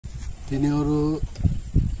Tini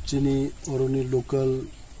Chini Oroni local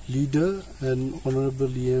leader and Honorable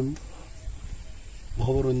EM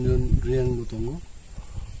Bhavaranjan Riang Butongo.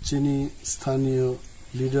 Chini Sthaniyo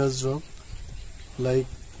leaders like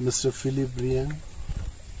Mr. Philip Riang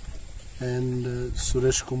and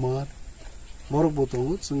Suresh Kumar. Morok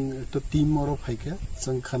Butongo, sang ekta team morok haika,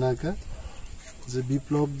 sang Khanaka. The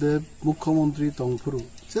Biplop Dev Mukhyamantri Tongpuru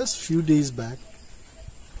just few days back.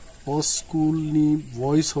 Our school ni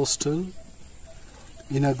voice hostel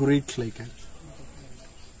inaugurate like it.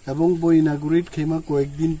 Abong bo inaugurate khema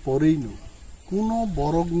koek din porei no. Kuno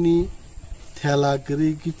borok ni thela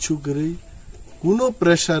kare kichu kare kuno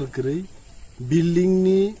pressure kare building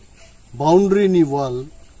ni boundary ni wall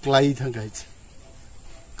klai thanga chhe.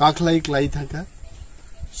 Kaklai klai thanga.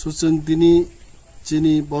 So chung tini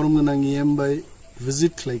chini boromganang EM by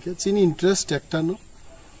visit like it. Chini interest ekta no.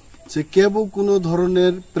 যে কেবল কোনো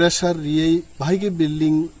ধরনের pressure রিয়েই ভাইকে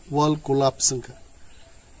building ওয়াল collapse সংখ্যা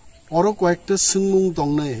আরো কয়েকটা সিংমুং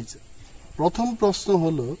তংনাই হয়েছে প্রথম প্রশ্ন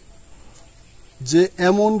হলো যে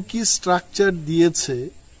এমন কি স্ট্রাকচার দিয়েছে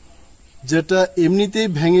যেটা এমনিতেই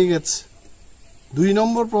ভেঙে গেছে দুই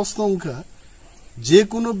নম্বর প্রশ্ন সংখ্যা যে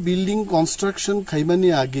কোনো বিল্ডিং কনস্ট্রাকশন খাইবানি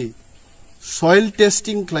আগে সয়েল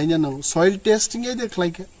টেস্টিং ক্লাইনা নাও সয়েল টেস্টিং এই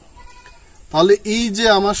দেখলাইকা তাহলে এই যে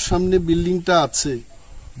আমার সামনে বিল্ডিংটা আছে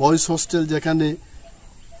বয়েজ হোস্টেল যেখানে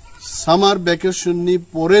সামার ভ্যাকেশন নি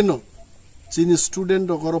পরেনো চিনি স্টুডেন্ট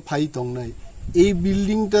ওকরো ফাই তং নাই এই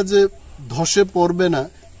বিল্ডিংটা যে ধসে পড়বে না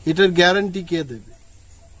এটার গ্যারান্টি কে দেবে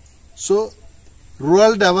সো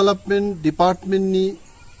রুরাল ডেভেলপমেন্ট ডিপার্টমেন্ট নি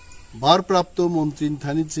ভারপ্রাপ্ত মন্ত্রী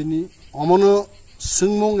থানি চিনি অমন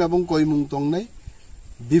সিংমুং এবং কইমুং তং নাই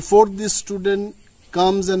before this student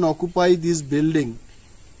comes and occupy this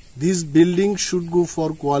building should go for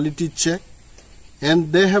quality check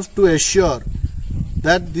and they have to assure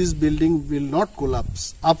that this building will not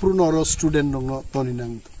collapse. Aprun or student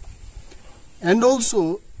toninang. And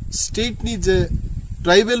also, state needs a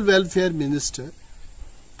tribal welfare minister.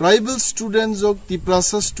 Tribal students of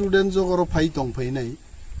Tiprasa students of or Paitong Painai.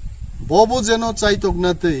 Bobo Zeno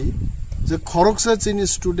Chaitognate, the Koroksa Chini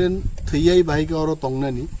student, Thiai Baika or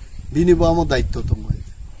Tongnani, Binibamo Daito Tongai.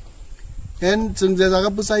 And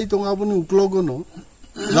Zagapusai Tongabun Uklogono.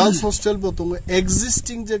 Girls hostel botongo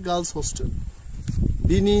existing je girls hostel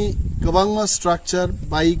bini kabanga structure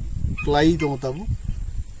by clay dontabu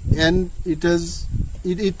and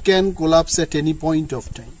it can collapse at any point of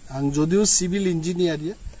time ang jodio civil engineer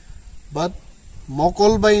ya but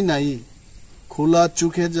mokol by nai খোলা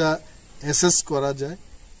চোখে যা assess করা যায়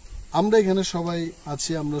আমরা এখানে সবাই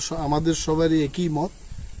আছি আমরা আমাদের সবারই একই মত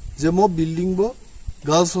যে মো বিল্ডিং বো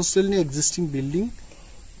গার্লস হোস্টেল নি এক্সিস্টিং বিল্ডিং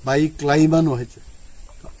বাই ক্লাইমানো হয়েছে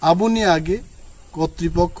আবুনি আগে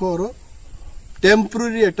কর্তৃপক্ষ ওর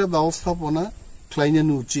টেম্পোরারি একটা ব্যবস্থাপনা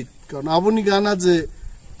ক্লাইনানো উচিত কারণ আবুনি গানা যে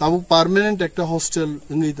তাবুক পার্মানেন্ট একটা হোস্টেল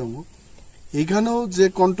এঙ্গেই দঙ্গ এখানেও যে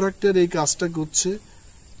কন্ট্রাক্টর এই কাজটা করছে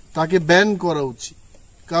তাকে ব্যান করা উচিত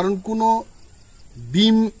কারণ কোনো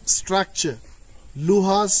বিম স্ট্রাকচার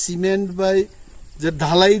লোহা সিমেন্ট বাই যে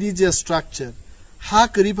ঢালাইরি যে স্ট্রাকচার হা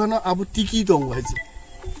করিফানো আবু টিকি দঙ্গ হয়েছে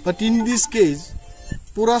বাট ইন দিস কেস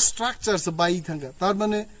পুরা স্ট্রাকচার বাই থাকা তার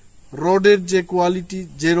মানে রডের যে কোয়ালিটি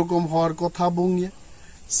যেরকম হওয়ার কথা বঙ্গে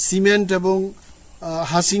সিমেন্ট এবং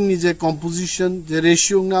হাসিং যে কম্পোজিশন যে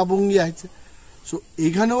রেশিও না বঙ্গে আছে সো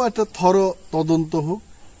এখানেও একটা থর তদন্ত হোক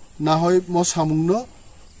না হয় ম সামুন্য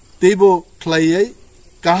তেব খ্লাইয়াই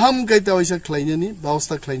কাহাম কাইতা ওইসা খ্লাইনানি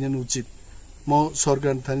ব্যবস্থা খ্লাইনানি উচিত ম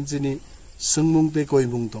সরকার থানি চিনি সিংমুংতে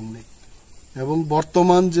কইমুং তংনে এবং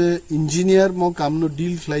বর্তমান যে ইঞ্জিনিয়ার ম কামনো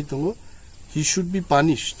deal খ্লাই তঙ্গ he should be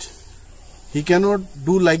punished. He cannot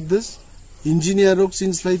do like this. Engineer rok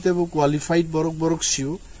since like they qualified borok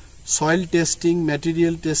shiu soil testing,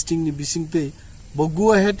 material testing ni bisingte. But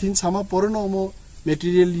go ahead in sama porno mo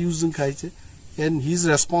material using kaiche and he is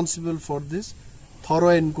responsible for this. Thorough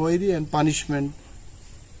inquiry and punishment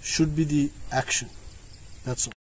should be the action. That's all.